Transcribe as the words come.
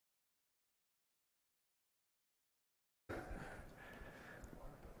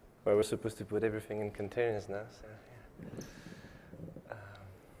where we're supposed to put everything in containers now. So, yeah.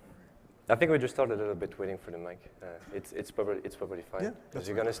 I think we just started a little bit waiting for the mic. It's probably fine. Yeah,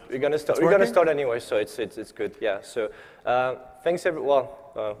 we're gonna start anyway, so it's good. Yeah. So thanks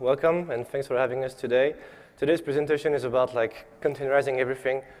welcome and thanks for having us today. Today's presentation is about like containerizing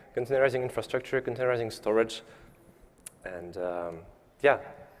everything, containerizing infrastructure, containerizing storage, and yeah,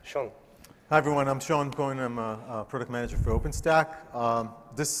 Sean. Hi everyone, I'm Sean Cohen. I'm a product manager for OpenStack.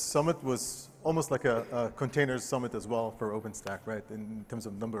 This summit was almost like a containers summit as well for OpenStack, right, in terms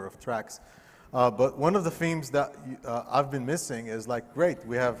of number of tracks. But one of the themes that I've been missing is like, great,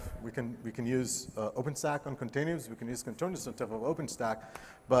 we can use OpenStack on containers, we can use containers on top of OpenStack,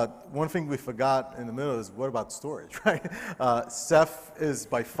 but one thing we forgot in the middle is what about storage, right? Ceph is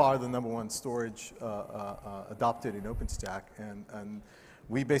by far the #1 storage adopted in OpenStack, and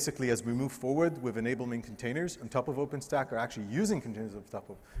we basically, as we move forward with enabling containers on top of OpenStack or actually using containers on top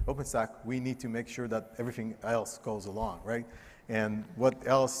of OpenStack, we need to make sure that everything else goes along, right? And what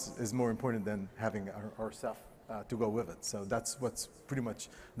else is more important than having our Ceph to go with it? So that's what's pretty much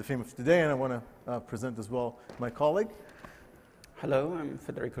the theme of today, and I want to present as well my colleague. Hello, I'm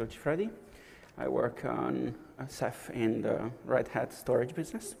Federico Cifredi. I work on Ceph in the Red Hat storage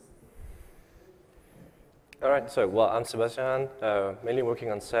business. All right, so I'm Sebastian, mainly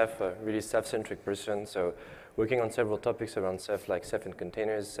working on Ceph, really Ceph-centric person. So working on several topics around Ceph, like Ceph and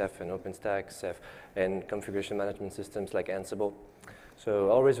containers, Ceph and OpenStack, Ceph and configuration management systems like Ansible. So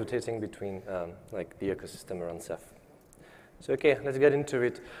always rotating between like the ecosystem around Ceph. So okay, let's get into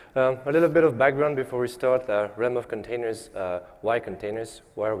it. A little bit of background before we start. Realm of containers. Why containers?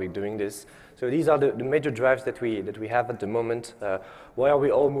 Why are we doing this? So these are the major drives that we have at the moment. Why are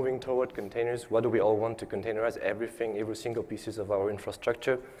we all moving toward containers? Why do we all want to containerize everything, every single pieces of our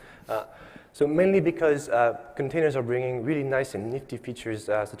infrastructure? So mainly because containers are bringing really nice and nifty features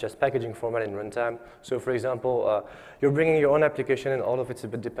such as packaging format and runtime. So for example, you're bringing your own application and all of its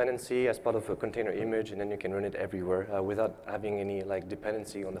dependency as part of a container image, and then you can run it everywhere without having any like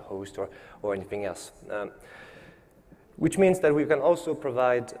dependency on the host or anything else. Which means that we can also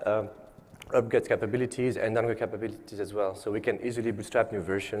provide upgrade capabilities and downgrade capabilities as well. So we can easily bootstrap new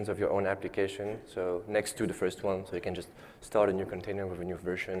versions of your own application. So next to the first one, so you can just start a new container with a new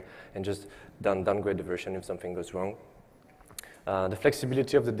version and just downgrade the version if something goes wrong. The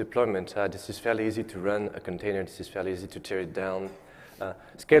flexibility of the deployment. This is fairly easy to run a container. This is fairly easy to tear it down.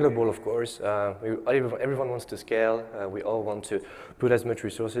 Scalable, of course. Everyone wants to scale. We all want to put as much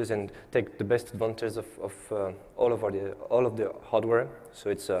resources and take the best advantage of all of the hardware. So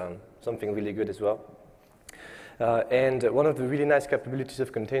it's something really good as well. And one of the really nice capabilities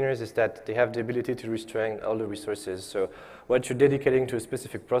of containers is that they have the ability to restrain all the resources. So what you're dedicating to a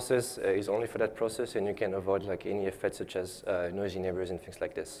specific process is only for that process, and you can avoid like any effects such as noisy neighbors and things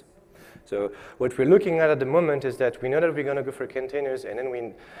like this. So what we're looking at the moment is that we know that we're going to go for containers, and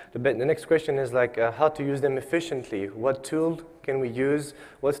then the next question is like how to use them efficiently. What tool can we use?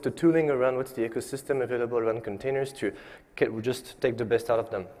 What's the tooling around? What's the ecosystem available around containers to just take the best out of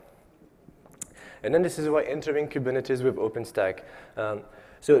them? And then this is why entering Kubernetes with OpenStack.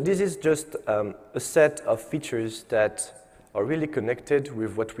 So this is just a set of features that are really connected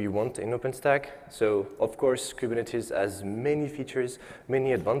with what we want in OpenStack. So of course, Kubernetes has many features,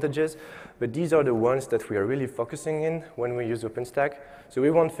 many advantages, but these are the ones that we are really focusing in when we use OpenStack. So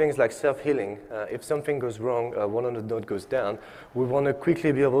we want things like self-healing. If something goes wrong, one of the node goes down, we want to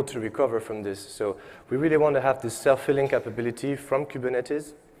quickly be able to recover from this. So we really want to have this self-healing capability from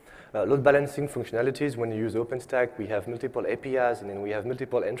Kubernetes. Load balancing functionalities. When you use OpenStack, we have multiple APIs, and then we have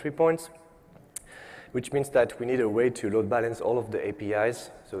multiple entry points, which means that we need a way to load balance all of the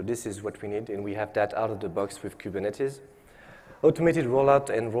APIs. So this is what we need, and we have that out of the box with Kubernetes. Automated rollout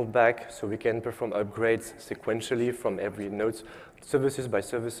and rollback, so we can perform upgrades sequentially from every node, services by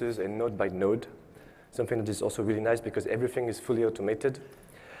services and node by node. Something that is also really nice because everything is fully automated.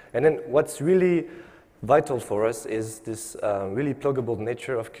 And then what's really vital for us is this really pluggable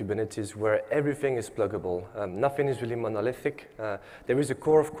nature of Kubernetes where everything is pluggable. Nothing is really monolithic. There is a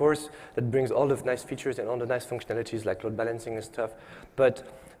core, of course, that brings all the nice features and all the nice functionalities like load balancing and stuff, but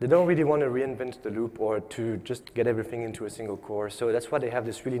they don't really want to reinvent the loop or to just get everything into a single core. So that's why they have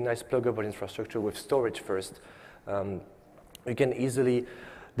this really nice pluggable infrastructure with storage first. You can easily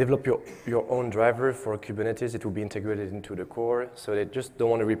develop your own driver for Kubernetes. It will be integrated into the core, so they just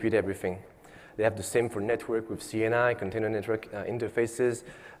don't want to repeat everything. They have the same for network with CNI, container network interfaces.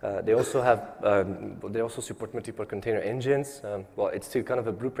 They also support multiple container engines. Well, it's still kind of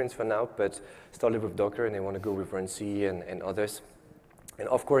a blueprint for now, but started with Docker, and they want to go with runC and others. And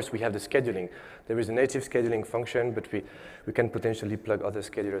of course, we have the scheduling. There is a native scheduling function, but we can potentially plug other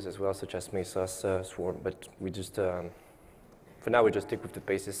schedulers as well, such as Mesos, Swarm. But we just, for now, we just stick with the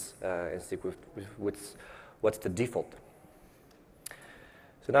basis and stick with what's the default.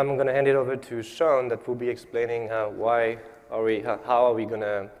 So now I'm going to hand it over to Sean, that will be explaining how are we going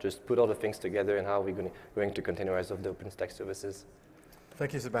to just put all the things together, and how are we going to containerize all the OpenStack services.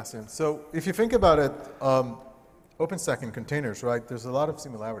 Thank you, Sebastian. So if you think about it, OpenStack and containers, right, there's a lot of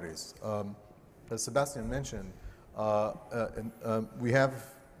similarities. As Sebastian mentioned, we have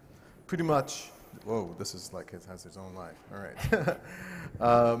pretty much, whoa, this is like it has its own life. All right.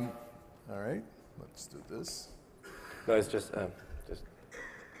 All right, let's do this. No, it's just.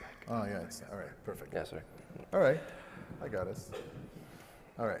 Oh, yeah, it's, all right, perfect. Yeah, sorry. All right, I got it.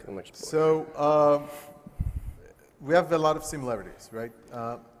 All right, Too much so we have a lot of similarities, right?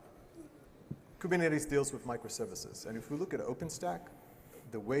 Kubernetes deals with microservices, and if we look at OpenStack,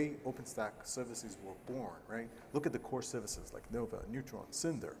 the way OpenStack services were born, right? Look at the core services like Nova, Neutron,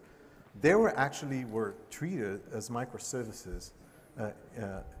 Cinder. They were treated as microservices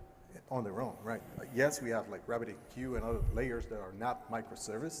on their own, right? Yes, we have like RabbitMQ and other layers that are not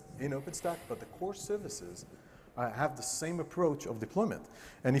microservice in OpenStack, but the core services have the same approach of deployment.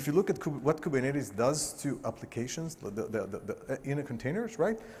 And if you look at what Kubernetes does to applications in a containers,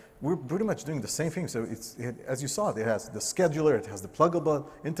 right? We're pretty much doing the same thing. So as you saw, it has the scheduler, it has the pluggable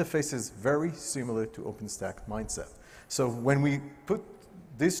interfaces, very similar to OpenStack mindset. So when we put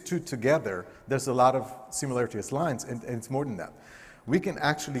these two together, there's a lot of similarity as lines, and it's more than that. We can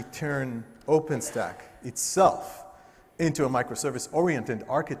actually turn OpenStack itself into a microservice-oriented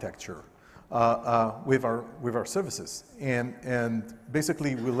architecture with our services. And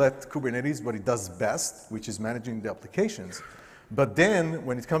basically, we let Kubernetes what it does best, which is managing the applications. But then,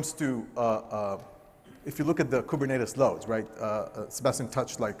 when it comes to, if you look at the Kubernetes loads, right? Sebastian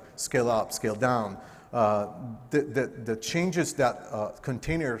touched like scale up, scale down. The changes that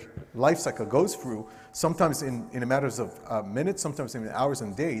container lifecycle goes through, sometimes in a matters of minutes, sometimes in hours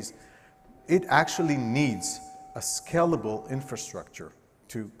and days, it actually needs a scalable infrastructure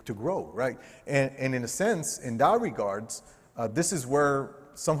to grow, right? And in a sense, in that regards, this is where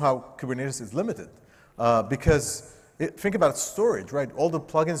somehow Kubernetes is limited. Because think about storage, right? All the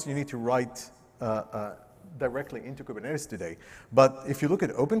plugins you need to write directly into Kubernetes today. But if you look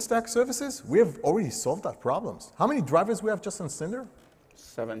at OpenStack services, we have already solved that problems. How many drivers we have just on Cinder?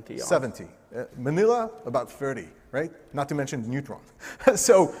 70. 70. Manila, about 30, right? Not to mention Neutron.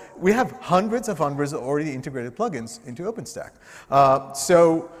 So we have hundreds of already integrated plugins into OpenStack.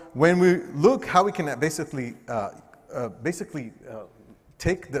 So when we look how we can basically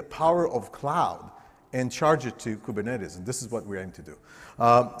take the power of cloud and charge it to Kubernetes, and this is what we're aiming to do.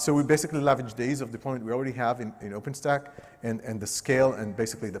 So we basically leverage the ease of deployment we already have in OpenStack and the scale and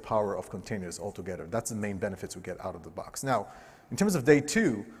basically the power of containers altogether. That's the main benefits we get out of the box. Now, in terms of day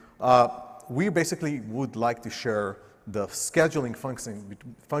two, we basically would like to share the scheduling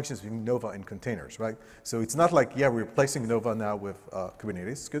functions between Nova and containers, right? So it's not like, yeah, we're replacing Nova now with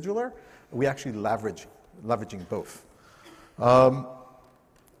Kubernetes scheduler. We actually leveraging both.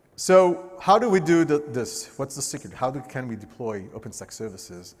 So how do we do this? What's the secret? How can we deploy OpenStack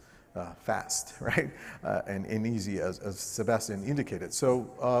services fast, right? And easy, as Sebastian indicated.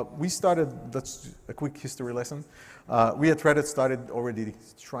 So we started, that's a quick history lesson. We at Reddit started already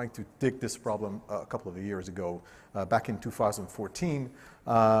trying to dig this problem a couple of years ago, back in 2014,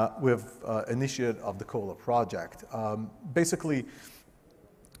 with initiate of the Cola project. Basically,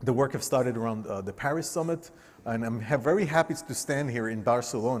 the work have started around the Paris Summit, and I'm very happy to stand here in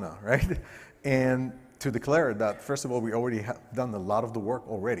Barcelona, right? And to declare that, first of all, we already have done a lot of the work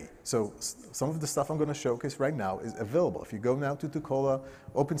already. So some of the stuff I'm going to showcase right now is available. If you go now to the Cola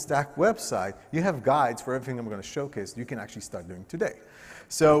OpenStack website, you have guides for everything I'm going to showcase you can actually start doing today.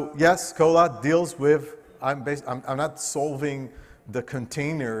 So yes, Cola deals with, I'm not solving the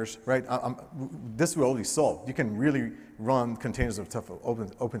containers, right? This we already solved. You can really run containers of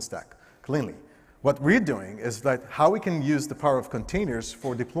OpenStack cleanly. What we're doing is that how we can use the power of containers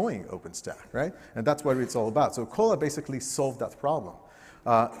for deploying OpenStack, right? And that's what it's all about. So Cola basically solved that problem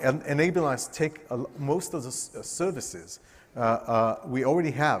and enabling us to take most of the services we already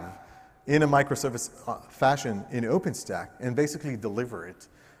have in a microservice fashion in OpenStack and basically deliver it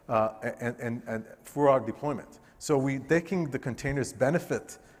and for our deployment. So we're taking the containers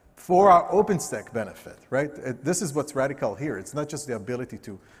benefit for our OpenStack benefit, right? This is what's radical here. It's not just the ability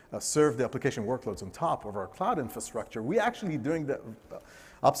to serve the application workloads on top of our cloud infrastructure. We're actually doing the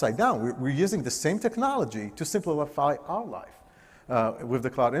upside down. We're using the same technology to simplify our life with the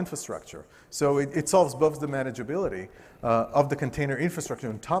cloud infrastructure. So it solves both the manageability of the container infrastructure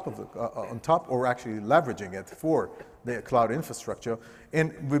on top of or actually leveraging it for the cloud infrastructure.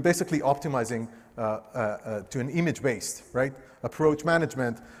 And we're basically optimizing to an image-based, right, approach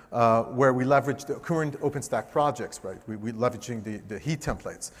management where we leverage the current OpenStack projects, right? We're leveraging the heat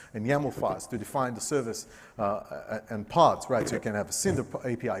templates and YAML files to define the service and pods, right? So you can have a Cinder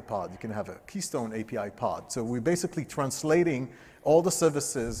API pod, you can have a Keystone API pod. So we're basically translating all the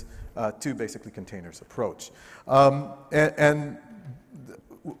services to basically containers approach.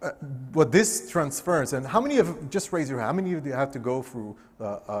 What this transfers, and how many of, just raise your hand, how many of you have to go through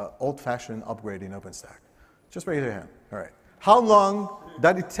old-fashioned upgrade in OpenStack? Just raise your hand. All right. How long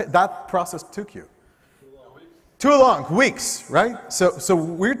that process took you? Too long, weeks, right? So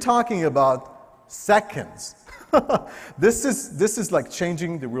we're talking about seconds. This is like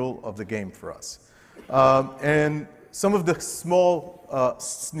changing the rule of the game for us. And some of the small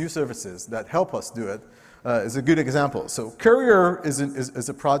new services that help us do it is a good example. So Courier is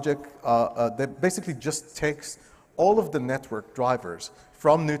a project that basically just takes all of the network drivers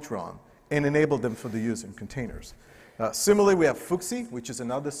from Neutron and enable them for the use in containers. Similarly, we have Fuxi, which is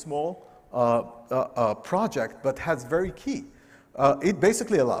another small project, but has very key. It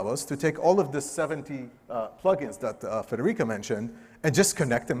basically allows us to take all of the 70 plugins that Federica mentioned and just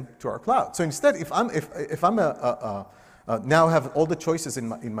connect them to our cloud. So instead, if I'm now have all the choices in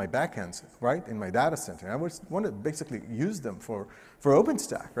my backends, right, in my data center, I want to basically use them for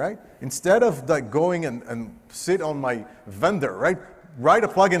OpenStack, right? Instead of like going and sit on my vendor, right, write a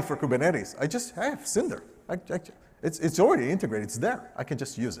plugin for Kubernetes, I have Cinder. It's already integrated. It's there. I can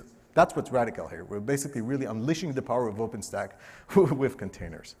just use it. That's what's radical here. We're basically really unleashing the power of OpenStack with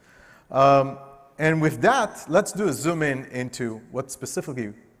containers. And with that, let's do a zoom in into what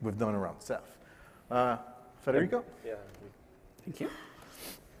specifically we've done around Ceph. Federico? Yeah. Thank you.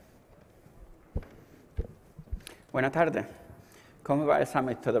 Buenas tardes. ¿Cómo va el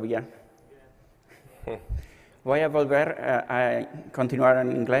summit todavía? Voy a volver a continuar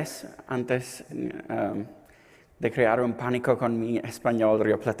en inglés antes de crear un pánico con mi español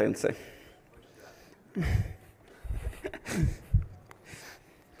rioplatense.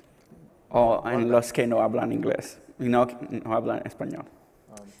 O en los que no hablan inglés, no hablan español.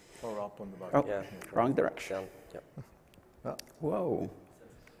 Or up on the bottom. Oh, yeah. Wrong direction. Yep. Whoa.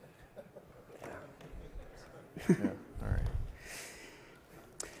 Yeah, all right.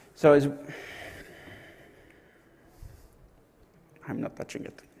 So I'm not touching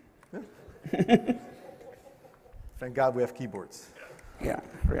it. Yeah. Thank God we have keyboards. Yeah,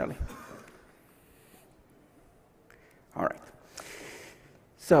 really. All right.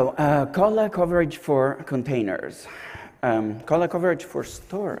 So Kola coverage for containers. Kola coverage for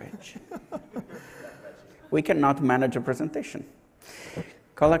storage. We cannot manage a presentation.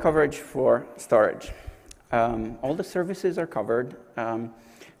 Kola coverage for storage. All the services are covered.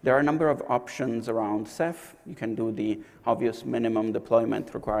 There are a number of options around Ceph. You can do the obvious minimum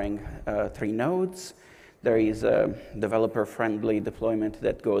deployment requiring 3 nodes. There is a developer-friendly deployment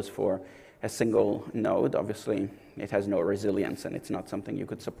that goes for a single node. Obviously, it has no resilience, and it's not something you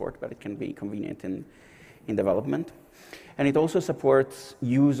could support, but it can be convenient in development. And it also supports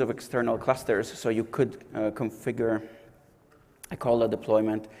use of external clusters, so you could configure a Kola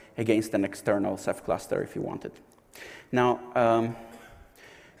deployment against an external Ceph cluster if you wanted. Now,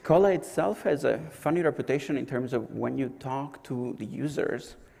 Kola itself has a funny reputation in terms of when you talk to the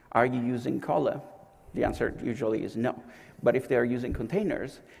users, are you using Kola? The answer usually is no. But if they're using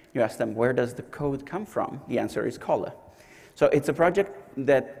containers, you ask them, where does the code come from? The answer is Kola. So it's a project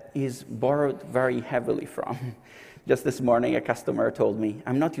that is borrowed very heavily from. Just this morning, a customer told me,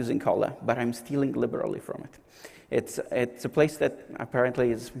 I'm not using Kola, but I'm stealing liberally from it. It's a place that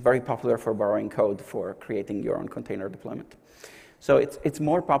apparently is very popular for borrowing code for creating your own container deployment. So it's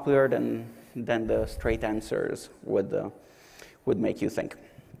more popular than the straight answers would make you think.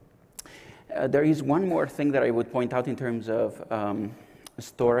 There is one more thing that I would point out in terms of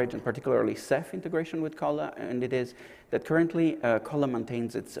storage, and particularly Ceph integration with Kola, and it is that currently Kola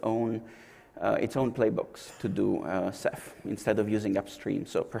maintains its own playbooks to do Ceph instead of using upstream.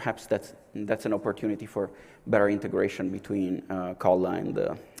 So perhaps that's an opportunity for better integration between Kola and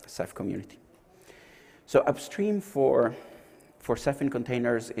the Ceph community. So upstream for Ceph in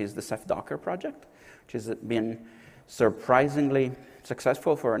containers is the Ceph Docker project, which has been surprisingly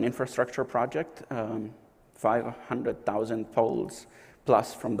successful for an infrastructure project, 500,000 polls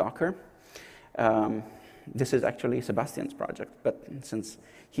plus from Docker. This is actually Sebastian's project, but since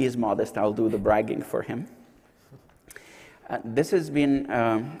he is modest, I'll do the bragging for him. This has been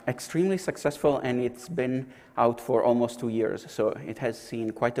extremely successful, and it's been out for almost 2 years, so it has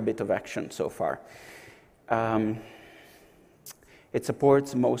seen quite a bit of action so far. It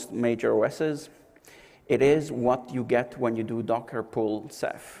supports most major OSs. It is what you get when you do Docker pull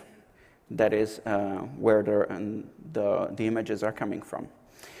Ceph. That is where the images are coming from.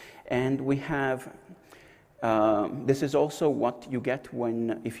 And we have, this is also what you get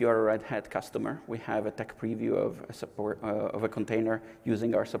if you're a Red Hat customer. We have a tech preview of a container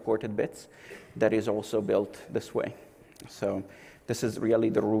using our supported bits that is also built this way. So this is really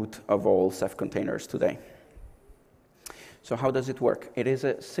the root of all Ceph containers today. So how does it work? It is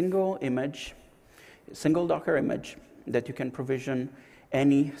a single image, single Docker image that you can provision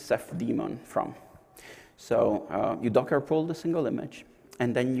any Ceph daemon from. So you Docker pull the single image,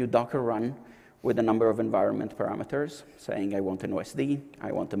 and then you Docker run with a number of environment parameters, saying I want an OSD,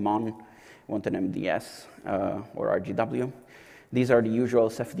 I want a mon, I want an MDS, or RGW. These are the usual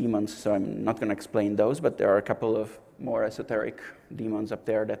Ceph daemons, so I'm not going to explain those, but there are a couple of more esoteric daemons up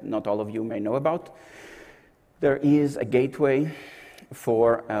there that not all of you may know about. There is a gateway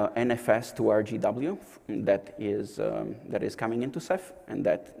for NFS to RGW that is coming into Ceph, and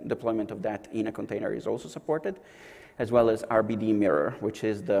that deployment of that in a container is also supported, as well as RBD mirror, which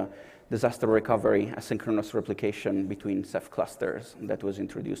is the disaster recovery asynchronous replication between Ceph clusters that was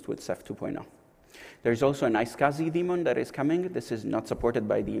introduced with Ceph 2.0. There is also an iSCSI daemon that is coming. This is not supported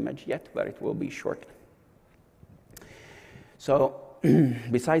by the image yet, but it will be shortly. So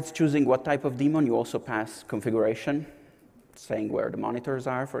besides choosing what type of daemon, you also pass configuration, saying where the monitors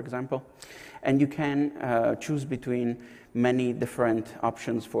are, for example. And you can choose between many different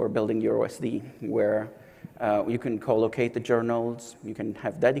options for building your OSD, where you can co-locate the journals, you can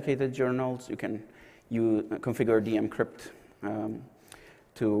have dedicated journals, you can configure the encrypt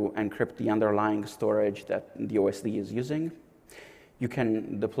to encrypt the underlying storage that the OSD is using. You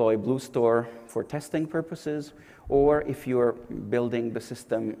can deploy BlueStore for testing purposes, or if you're building the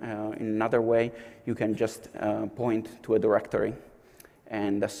system in another way, you can just point to a directory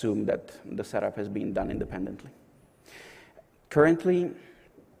and assume that the setup has been done independently. Currently,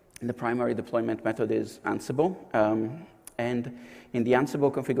 the primary deployment method is Ansible, and in the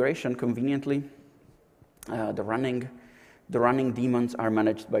Ansible configuration, conveniently, the running daemons are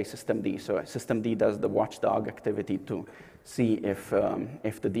managed by systemd. So systemd does the watchdog activity to see if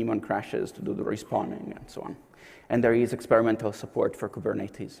the daemon crashes, to do the respawning, and so on. And there is experimental support for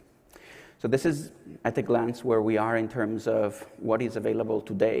Kubernetes. So this is, at a glance, where we are in terms of what is available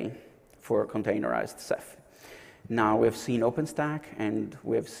today for containerized Ceph. Now we've seen OpenStack, and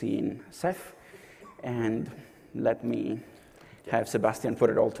we've seen Ceph, and let me have Sebastian put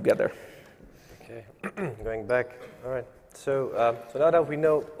it all together. Okay, going back. All right. So now that we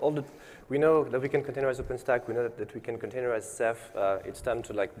know we know that we can containerize OpenStack, we know that we can containerize Ceph. It's time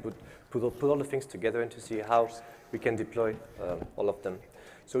to put all the things together and to see how we can deploy all of them.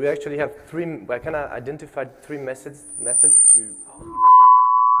 So we actually have I kind of identified three methods to.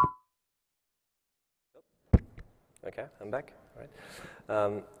 Okay, I'm back. All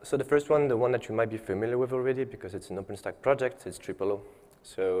right. So the first one, the one that you might be familiar with already, because it's an OpenStack project, it's OOO.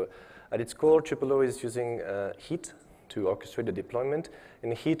 So at its core, OOO is using Heat to orchestrate the deployment.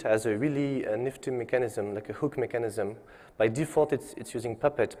 And Heat has a really nifty mechanism, like a hook mechanism. By default, it's using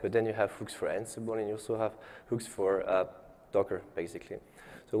Puppet, but then you have hooks for Ansible, and you also have hooks for Docker, basically.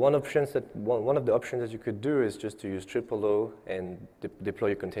 So one of the options that you could do is just to use OOO and deploy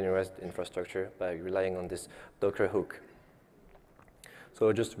your containerized infrastructure by relying on this Docker hook.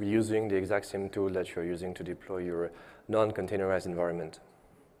 So just reusing the exact same tool that you're using to deploy your non-containerized environment.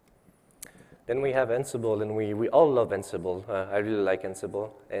 Then we have Ansible, and we all love Ansible. I really like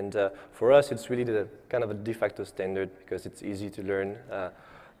Ansible. And for us, it's really the kind of a de facto standard because it's easy to learn.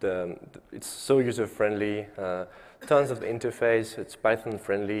 It's so user-friendly, tons of interface, it's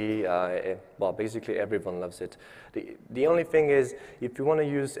Python-friendly. Well, basically everyone loves it. The only thing is, if you want to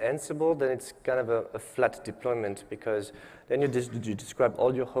use Ansible, then it's kind of a flat deployment because then you describe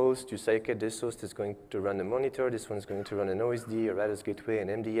all your hosts. You say, okay, this host is going to run a monitor, this one is going to run an OSD, a Rados gateway, an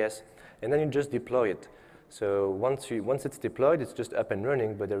MDS, and then you just deploy it. So once it's deployed, it's just up and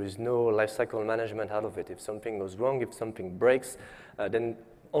running, but there is no lifecycle management out of it. If something goes wrong, if something breaks, then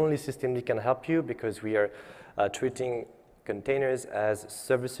only systemd can help you because we are treating containers as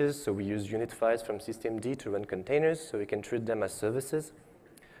services. So we use unit files from systemd to run containers, so we can treat them as services.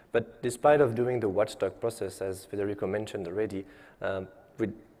 But despite of doing the watchdog process, as Federico mentioned already,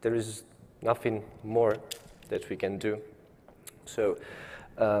 there is nothing more that we can do. So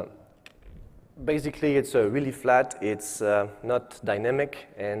basically, it's really flat. It's not dynamic,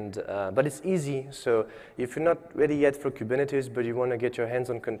 but it's easy. So if you're not ready yet for Kubernetes, but you want to get your hands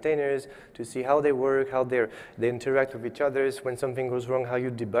on containers to see how they work, how they interact with each other, when something goes wrong, how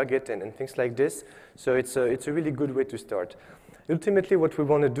you debug it, and things like this. So it's a really good way to start. Ultimately, what we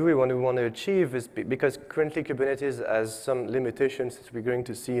want to do, we want to achieve is, because currently Kubernetes has some limitations that we're going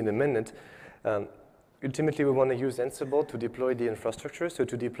to see in a minute, ultimately we want to use Ansible to deploy the infrastructure, so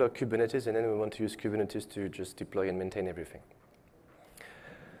to deploy Kubernetes, and then we want to use Kubernetes to just deploy and maintain everything.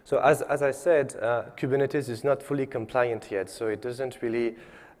 So as I said, Kubernetes is not fully compliant yet, so it doesn't really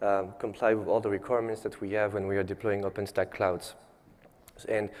comply with all the requirements that we have when we are deploying OpenStack clouds.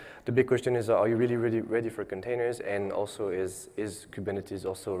 And the big question is, are you really ready for containers? And also, is Kubernetes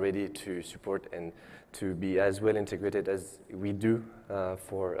also ready to support and to be as well integrated as we do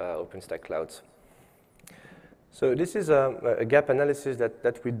for OpenStack clouds? So this is a gap analysis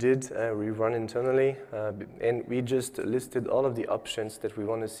that we did, we run internally, and we just listed all of the options that we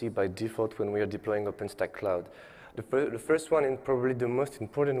want to see by default when we are deploying OpenStack Cloud. The first one, and probably the most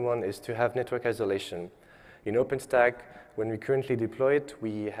important one, is to have network isolation. In OpenStack, when we currently deploy it,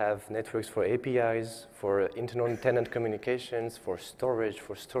 we have networks for APIs, for internal tenant communications, for storage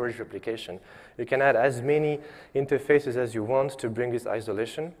replication. You can add as many interfaces as you want to bring this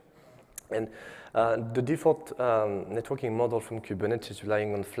isolation. And the default networking model from Kubernetes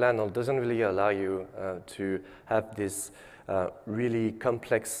relying on flannel doesn't really allow you to have this really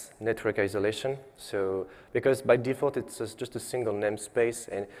complex network isolation. So, because by default it's just a single namespace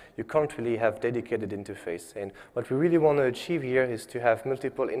and you can't really have dedicated interface. And what we really want to achieve here is to have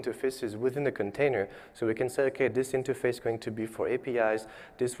multiple interfaces within the container. So we can say, okay, this interface is going to be for APIs,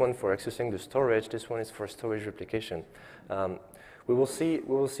 this one for accessing the storage, this one is for storage replication. We will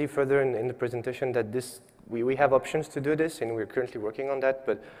see further in the presentation that we have options to do this, and we're currently working on that.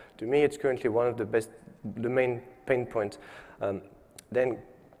 But to me, it's currently one of the main pain points. Then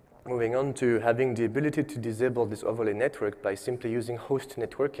moving on to having the ability to disable this overlay network by simply using host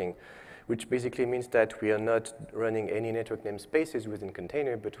networking, which basically means that we are not running any network namespaces within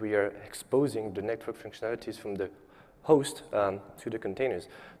container, but we are exposing the network functionalities from the host to the containers.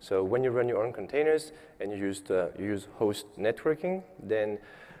 So when you run your own containers and you use host networking, then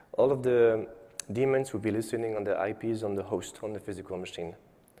all of the daemons will be listening on the IPs on the host, on the physical machine.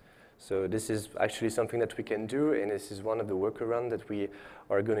 So this is actually something that we can do, and this is one of the workarounds that we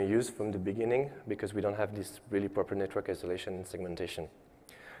are going to use from the beginning because we don't have this really proper network isolation and segmentation.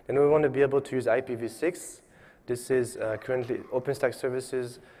 Then we want to be able to use IPv6. This is currently OpenStack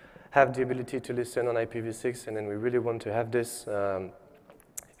services have the ability to listen on IPv6, and then we really want to have this.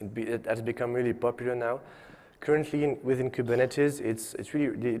 It has become really popular now. Currently, within Kubernetes, it's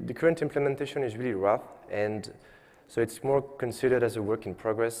really the current implementation is really rough, and so it's more considered as a work in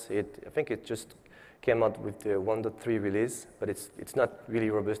progress. I think it just came out with the 1.3 release, but it's not really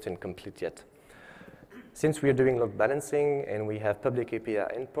robust and complete yet. Since we are doing load balancing and we have public API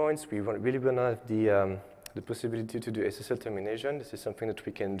endpoints, we really want to have the possibility to do SSL termination. This is something that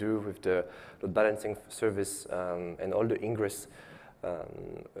we can do with the load balancing service and all the ingress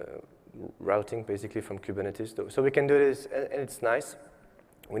routing, basically, from Kubernetes. So we can do this, and it's nice.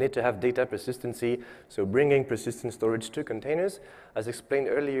 We need to have data persistency, so bringing persistent storage to containers. As explained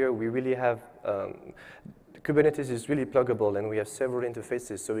earlier, we really have, Kubernetes is really pluggable, and we have several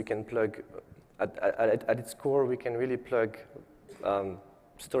interfaces, so we can plug, at its core, we can really plug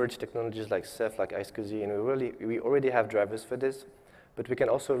storage technologies like Ceph, like iSCSI, and we already have drivers for this, but we can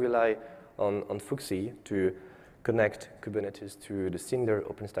also rely on Fuxi to connect Kubernetes to the Cinder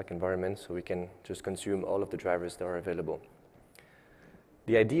OpenStack environment, so we can just consume all of the drivers that are available.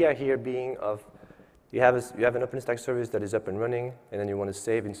 The idea here being you have an OpenStack service that is up and running, and then you want to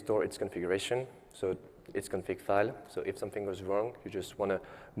save and store its configuration, so its config file. So if something goes wrong, you just want to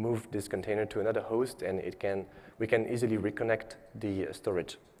move this container to another host, and we can easily reconnect the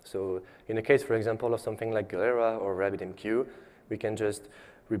storage. So in the case, for example, of something like Galera or RabbitMQ, we can just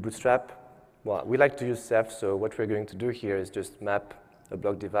rebootstrap. Well, we like to use Ceph, so what we're going to do here is just map a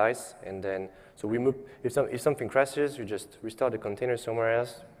block device, and then so we move. If something crashes, you just restart the container somewhere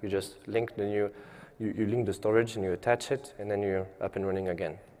else. You just link you link the storage and you attach it, and then you're up and running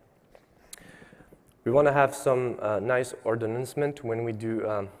again. We want to have some nice ordonnancement when we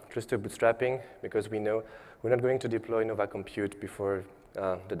do cluster bootstrapping, because we know we're not going to deploy Nova Compute before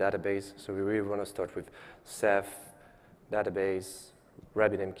the database, so we really want to start with Ceph, database,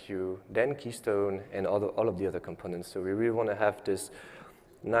 RabbitMQ, then Keystone, and all of the other components. So we really want to have this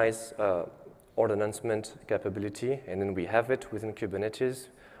nice ordonnancement capability, and then we have it within Kubernetes.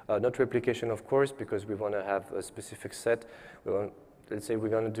 Not replication, of course, because we want to have a specific set. Let's say we're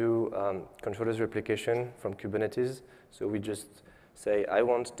going to do controllers replication from Kubernetes. So we just say, I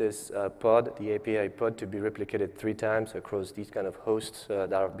want this pod, the API pod, to be replicated 3 times across these kind of hosts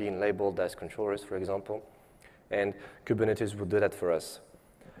that are being labeled as controllers, for example. And Kubernetes will do that for us.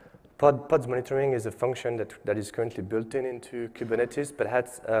 Pods monitoring is a function that is currently built into Kubernetes, but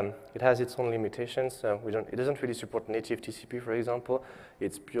it has its own limitations. It doesn't really support native TCP, for example.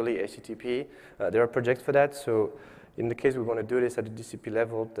 It's purely HTTP. There are projects for that, so in the case we want to do this at the DCP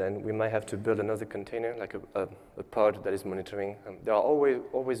level, then we might have to build another container, like a pod that is monitoring. There are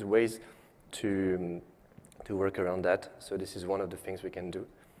always ways to work around that, so this is one of the things we can do.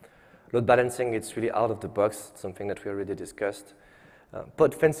 Load balancing, it's really out of the box, something that we already discussed.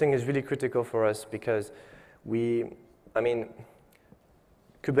 Pod fencing is really critical for us because Kubernetes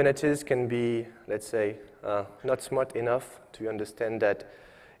can be, let's say, not smart enough to understand that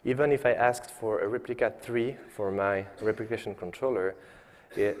even if I asked for a replica 3 for my replication controller,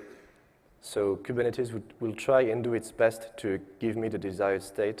 so Kubernetes will try and do its best to give me the desired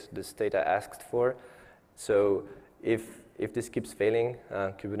state, the state I asked for. So if this keeps failing,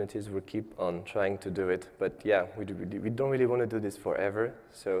 Kubernetes will keep on trying to do it. But yeah, we don't really want to do this forever.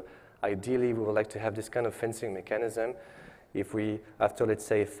 So ideally, we would like to have this kind of fencing mechanism. If we, after let's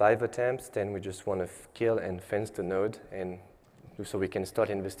say 5 attempts, then we just want to kill and fence the node, and so we can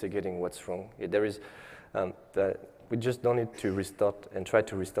start investigating what's wrong. We just don't need to restart and try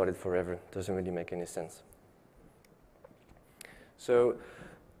to restart it forever. It doesn't really make any sense. So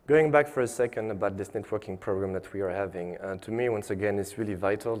going back for a second about this networking program that we are having, to me, once again, it's really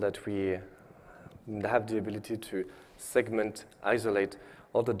vital that we have the ability to segment, isolate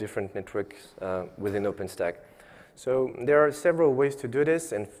all the different networks within OpenStack. So there are several ways to do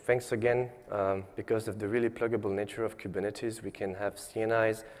this, and thanks again, because of the really pluggable nature of Kubernetes, we can have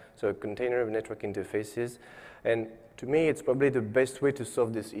CNIs, so container network interfaces. And to me, it's probably the best way to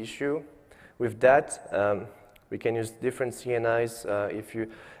solve this issue. With that, we can use different CNIs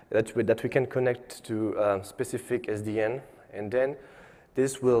that we can connect to specific SDN, and then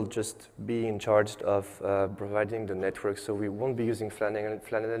this will just be in charge of providing the network. So we won't be using Flannel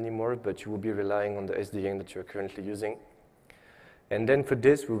anymore, but you will be relying on the SDN that you're currently using. And then for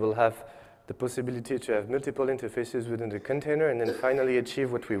this, we will have the possibility to have multiple interfaces within the container, and then finally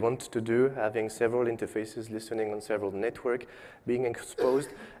achieve what we want to do, having several interfaces listening on several networks, being exposed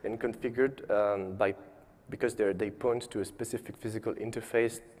and configured because they point to a specific physical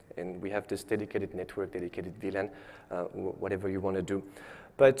interface, and we have this dedicated network, dedicated VLAN, whatever you want to do.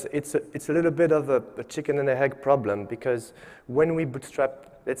 But it's a little bit of a chicken and a egg problem, because when we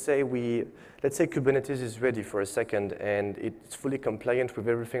bootstrap, let's say Kubernetes is ready for a second, and it's fully compliant with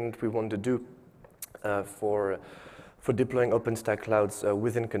everything that we want to do for deploying OpenStack clouds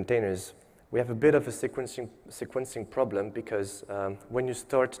within containers. We have a bit of a sequencing problem, because when you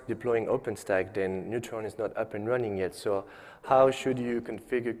start deploying OpenStack, then Neutron is not up and running yet. So how should you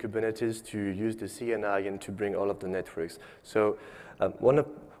configure Kubernetes to use the CNI and to bring all of the networks? So one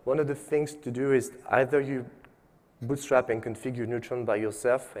of the things to do is either you bootstrap and configure Neutron by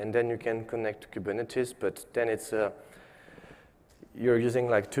yourself, and then you can connect to Kubernetes, but then you're using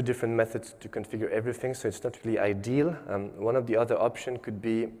like 2 different methods to configure everything, so it's not really ideal. One of the other options could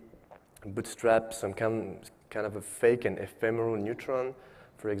be bootstrap some kind of a fake and ephemeral Neutron,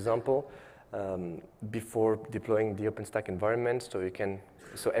 for example, before deploying the OpenStack environment.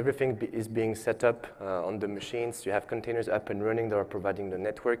 So everything is being set up on the machines. You have containers up and running that are providing the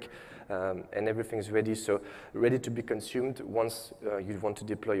network, and everything is ready. So ready to be consumed once you want to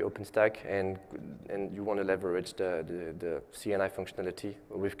deploy OpenStack and you want to leverage the CNI functionality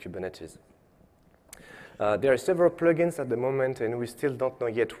with Kubernetes. There are several plugins at the moment, and we still don't know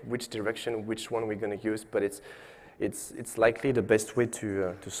yet which one we're going to use, but it's likely the best way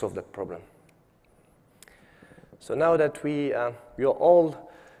to solve that problem. So now that you're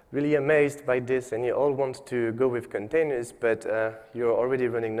all really amazed by this, and you all want to go with containers, but you're already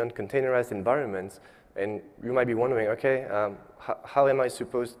running non-containerized environments, and you might be wondering, okay, how am I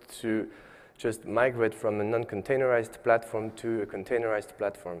supposed to just migrate from a non-containerized platform to a containerized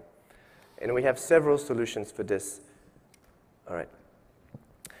platform? And we have several solutions for this. All right.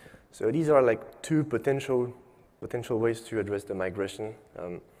 So these are like 2 potential ways to address the migration.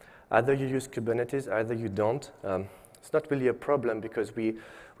 Either you use Kubernetes, either you don't. It's not really a problem, because we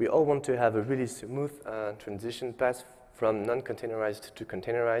all want to have a really smooth transition path from non-containerized to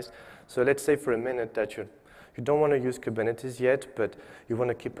containerized. So let's say for a minute that you don't want to use Kubernetes yet, but you want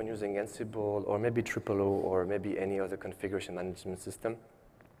to keep on using Ansible, or maybe OOO, or maybe any other configuration management system.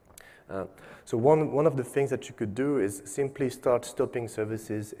 So one of the things that you could do is simply start stopping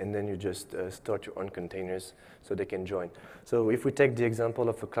services, and then you just start your own containers so they can join. So if we take the example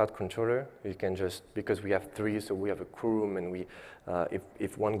of a cloud controller, you can just, because we have 3, so we have a crew room, and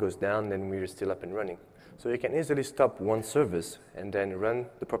if one goes down, then we're still up and running. So you can easily stop one service and then run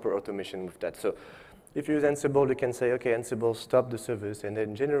the proper automation with that. So if you use Ansible, you can say, okay, Ansible, stop the service, and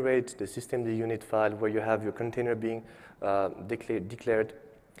then generate the systemd unit file where you have your container being declared,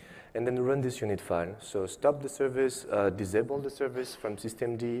 and then run this unit file. So stop the service, disable the service from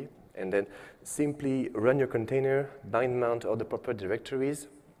systemd, and then simply run your container, bind mount all the proper directories,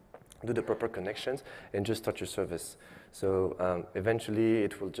 do the proper connections, and just start your service. So eventually,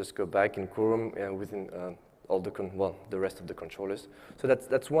 it will just go back in quorum within all the rest of the controllers. So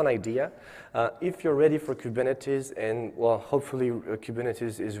that's one idea. If you're ready for Kubernetes, and well, hopefully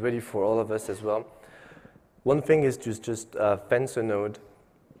Kubernetes is ready for all of us as well, one thing is just fence a node,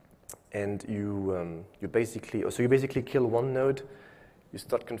 and you basically kill one node. You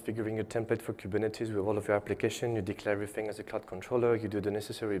start configuring your template for Kubernetes with all of your application. You declare everything as a cloud controller. You do the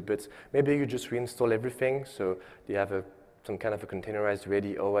necessary bits. Maybe you just reinstall everything. So you have some kind of a containerized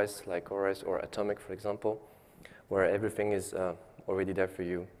ready OS, like OS or Atomic, for example, where everything is already there for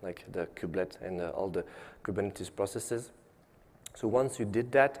you, like the kubelet and all the Kubernetes processes. So once you did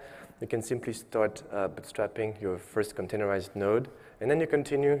that, you can simply start bootstrapping your first containerized node. And then you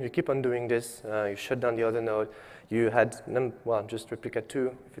continue, you keep on doing this, you shut down the other node, you had, just replica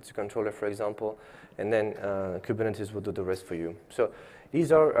 2, if it's a controller, for example, and then Kubernetes will do the rest for you. So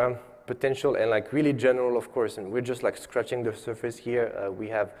these are potential and like really general, of course, and we're just like scratching the surface here. We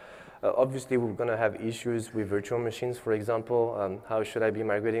have, obviously, we're gonna have issues with virtual machines, for example. How should I be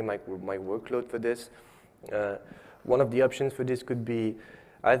migrating my workload for this? One of the options for this could be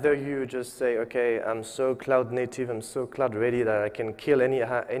either you just say, okay, I'm so cloud native, I'm so cloud ready that I can kill any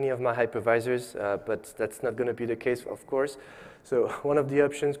of my hypervisors, but that's not going to be the case, of course. So one of the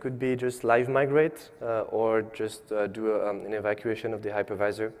options could be just live migrate or just do an evacuation of the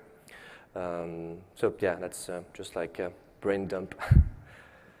hypervisor. So yeah, that's just like a brain dump.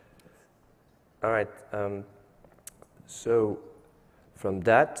 All right. So from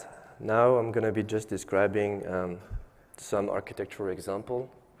that, now I'm going to be just describing some architectural example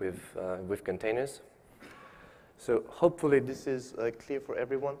with containers. So hopefully this is clear for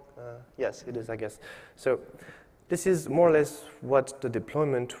everyone. Yes, it is, I guess. So this is more or less what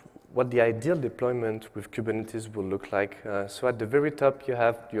the ideal deployment with Kubernetes will look like. So at the very top, you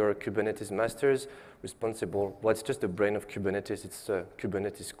have your Kubernetes masters responsible. Well, it's just the brain of Kubernetes. It's a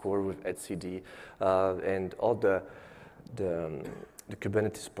Kubernetes core with etcd and all the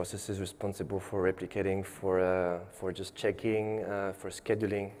Kubernetes processes responsible for replicating, for just checking, for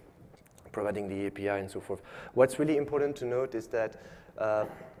scheduling, providing the API, and so forth. What's really important to note is that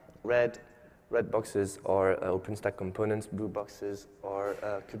red boxes are OpenStack components, blue boxes are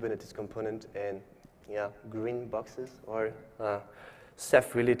Kubernetes component, and yeah, green boxes are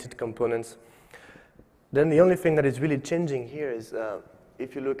Ceph-related components. Then the only thing that is really changing here is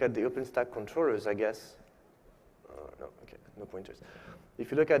if you look at the OpenStack controllers, I guess. No pointers.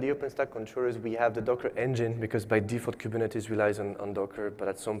 If you look at the OpenStack controllers, we have the Docker engine because by default Kubernetes relies on Docker, but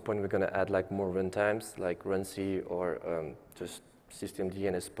at some point we're going to add like more runtimes like runc or just systemd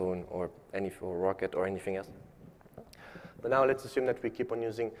and spawn or Rocket or anything else. But now let's assume that we keep on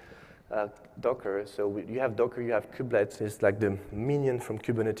using Docker. So you have Docker, you have kubelet. It's like the minion from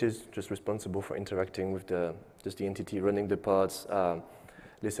Kubernetes, just responsible for interacting with the entity, running the pods,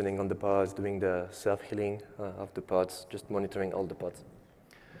 listening on the pods, doing the self-healing of the pods, just monitoring all the pods.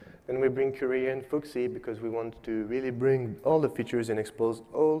 Then we bring Courier and Fuxi because we want to really bring all the features and expose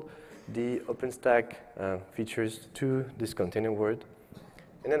all the OpenStack features to this container world.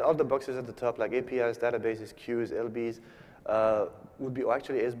 And then all the boxes at the top, like APIs, databases, queues, LBs, would be,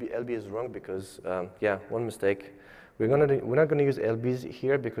 actually LB is wrong because, yeah, one mistake. We're not going to use LBs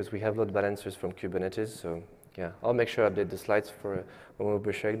here because we have load balancers from Kubernetes, so yeah, I'll make sure I update the slides for when we'll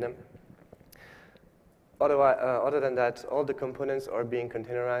be sharing them. Other than that, all the components are being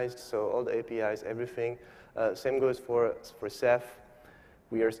containerized, so all the APIs, everything. Same goes for Ceph.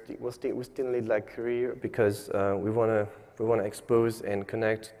 We still need like Courier because we want to expose and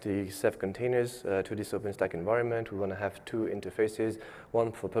connect the Ceph containers to this OpenStack environment. We want to have two interfaces,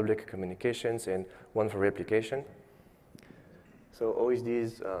 one for public communications and one for replication. So always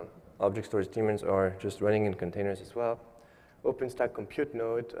these object storage daemons are just running in containers as well. OpenStack compute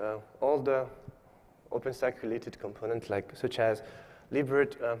node, all the OpenStack-related components such as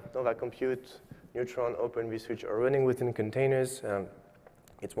Libvirt, Nova Compute, Neutron, Open vSwitch are running within containers.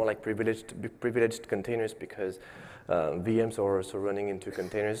 It's more like privileged containers because VMs are also running into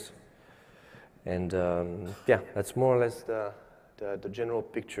containers. And yeah, that's more or less the general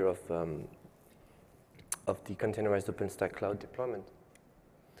picture of the containerized OpenStack cloud deployment.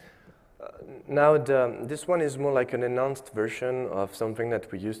 Now, this one is more like an enhanced version of something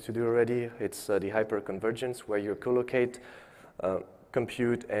that we used to do already. It's the hyperconvergence, where you collocate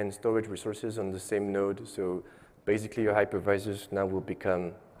compute and storage resources on the same node. So basically, your hypervisors now will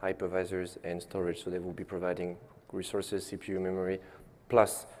become hypervisors and storage. So they will be providing resources, CPU, memory,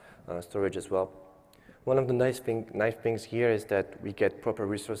 plus storage as well. One of the nice things here is that we get proper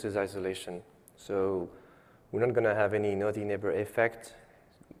resources isolation. So we're not going to have any naughty neighbor effect.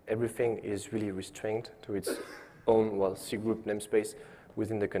 Everything is really restrained to its own, well, C group namespace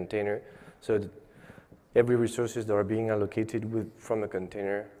within the container. So every resources that are being allocated from a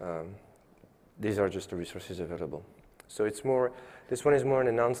container, these are just the resources available. So it's more, this one is more an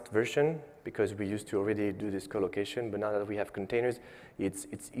enhanced version because we used to already do this collocation, but now that we have containers, it's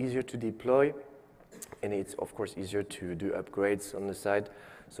easier to deploy, and it's of course easier to do upgrades on the side.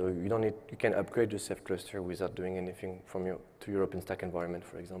 So you can upgrade your Ceph cluster without doing anything to your OpenStack environment,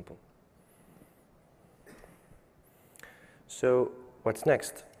 for example. So what's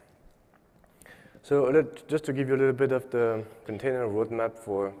next? So just to give you a little bit of the container roadmap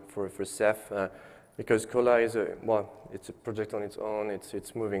for Ceph, because Cola is it's a project on its own.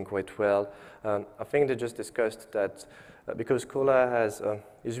 It's moving quite well. I think they just discussed that because Cola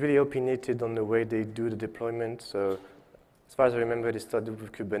is really opinionated on the way they do the deployment. So as far as I remember, they started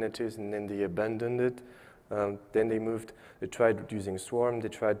with Kubernetes and then they abandoned it. Then they tried using Swarm, they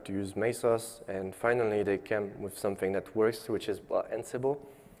tried to use Mesos, and finally they came with something that works, which is Ansible.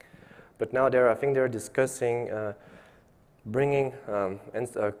 But now I think they're discussing bringing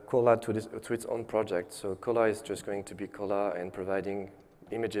Cola to its own project. So Cola is just going to be Cola and providing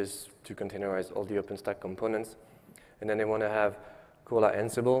images to containerize all the OpenStack components. And then they want to have Cola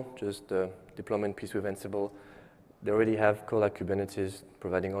Ansible, just the deployment piece with Ansible. They already have Cola Kubernetes,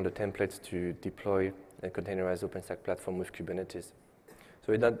 providing all the templates to deploy and containerize OpenStack platform with Kubernetes.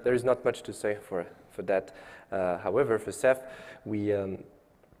 So there is not much to say for that. However, for Ceph, we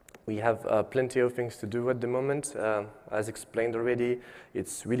have plenty of things to do at the moment. As explained already,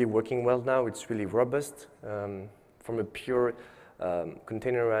 it's really working well now. It's really robust from a pure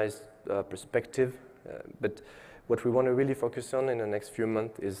containerized perspective. But what we want to really focus on in the next few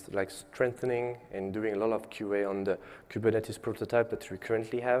months is like strengthening and doing a lot of QA on the Kubernetes prototype that we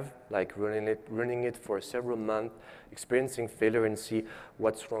currently have, like running it for several months, experiencing failure and see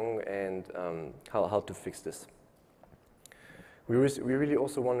what's wrong and how to fix this. We really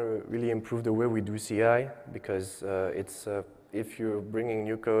also want to really improve the way we do CI because if you're bringing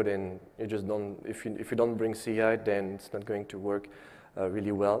new code and if you don't bring CI, then it's not going to work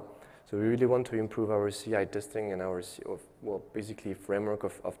really well. So we really want to improve our CI testing and our basically framework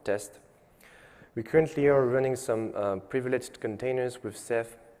of test. We currently are running some privileged containers with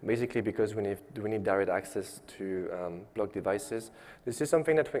Ceph, basically because we need direct access to block devices. This is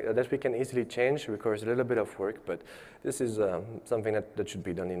something that we can easily change. It requires a little bit of work, but this is something that should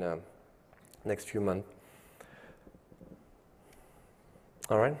be done in the next few months.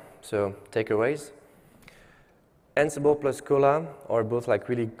 All right, so takeaways. Ansible plus Cola are both like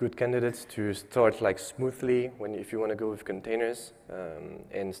really good candidates to start like smoothly if you want to go with containers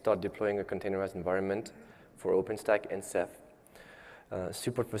and start deploying a containerized environment for OpenStack and Ceph.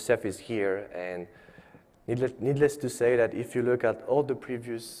 Support for Ceph is here, and needless to say that if you look at all the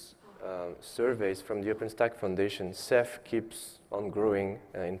previous surveys from the OpenStack Foundation, Ceph keeps on growing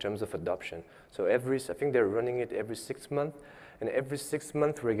in terms of adoption. So I think they're running it every 6 months. And every 6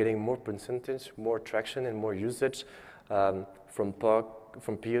 months, we're getting more percentage, more traction, and more usage from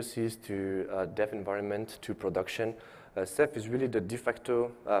POCs to dev environment to production. Ceph is really the de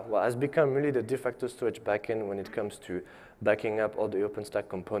facto, has become really the de facto storage backend when it comes to backing up all the OpenStack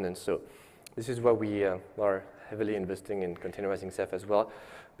components. So this is why we are heavily investing in containerizing Ceph as well,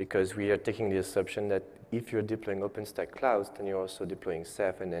 because we are taking the assumption that if you're deploying OpenStack clouds, then you're also deploying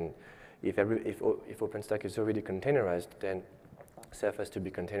Ceph, and then if OpenStack is already containerized, then Ceph has to be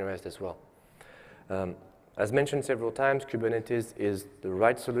containerized as well. As mentioned several times, Kubernetes is the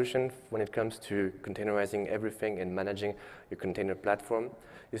right solution when it comes to containerizing everything and managing your container platform.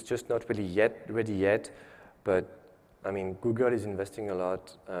 It's just not really ready yet, but I mean, Google is investing a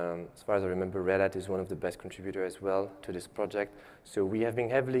lot. As far as I remember, Red Hat is one of the best contributors as well to this project. So we have been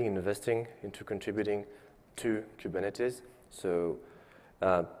heavily investing into contributing to Kubernetes. So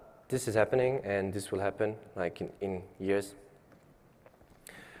this is happening, and this will happen like in years.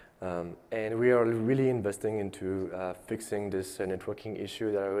 And we are really investing into fixing this networking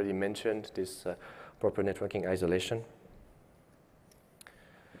issue that I already mentioned, this proper networking isolation.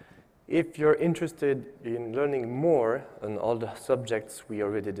 If you're interested in learning more on all the subjects we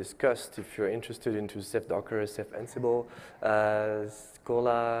already discussed, if you're interested into Ceph Docker, Ceph Ansible,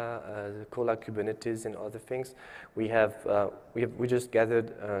 Cola Kubernetes, and other things, we just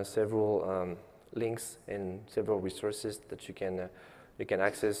gathered several links and several resources that you can You can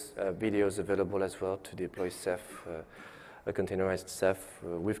access videos available as well to deploy Ceph, a containerized Ceph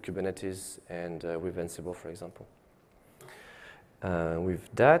with Kubernetes and with Ansible, for example. With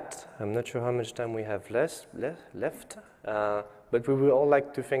that, I'm not sure how much time we have left, but we would all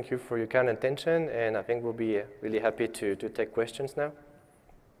like to thank you for your kind attention, and I think we'll be really happy to take questions now.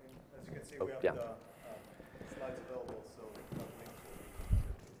 As you can see, we have the slides available,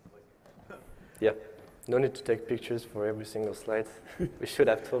 so yeah, no need to take pictures for every single slide. We should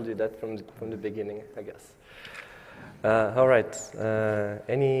have told you that from the beginning, I guess. All right,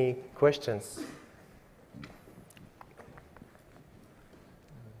 any questions?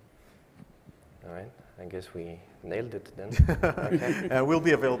 All right, I guess we nailed it then. Okay. And we'll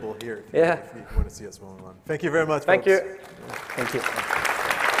be available here if you want to see us one-on-one. Thank you very much. Thank folks. you. Thank you.